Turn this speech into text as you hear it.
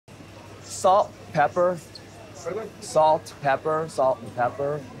salt, pepper, salt, pepper, salt and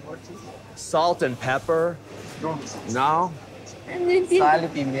pepper, salt and pepper. No? Sal y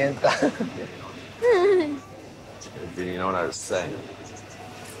pimienta. You know what I was saying?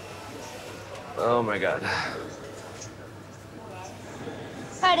 Oh my God.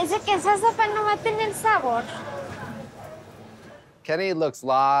 Parece que esa sopa no va a tener sabor. Kenny looks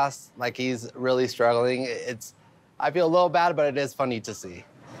lost, like he's really struggling. I feel a little bad, but it is funny to see.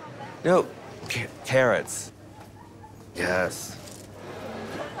 No, carrots. Yes.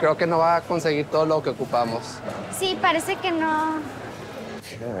 Creo que no va a conseguir todo lo que ocupamos. Sí, parece que no.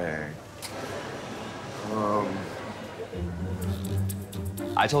 Okay.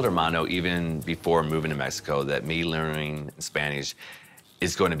 I told Armando even before moving to Mexico that me learning Spanish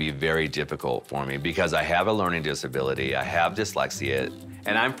is going to be very difficult for me because I have a learning disability, I have dyslexia,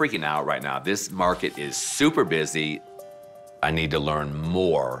 and I'm freaking out right now. This market is super busy. I need to learn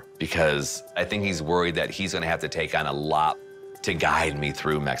more because I think he's worried that he's going to have to take on a lot to guide me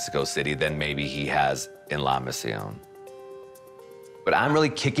through Mexico City than maybe he has in La Misión. But I'm really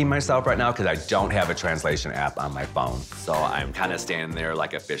kicking myself right now because I don't have a translation app on my phone. So I'm kind of standing there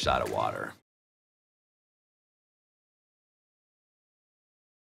like a fish out of water.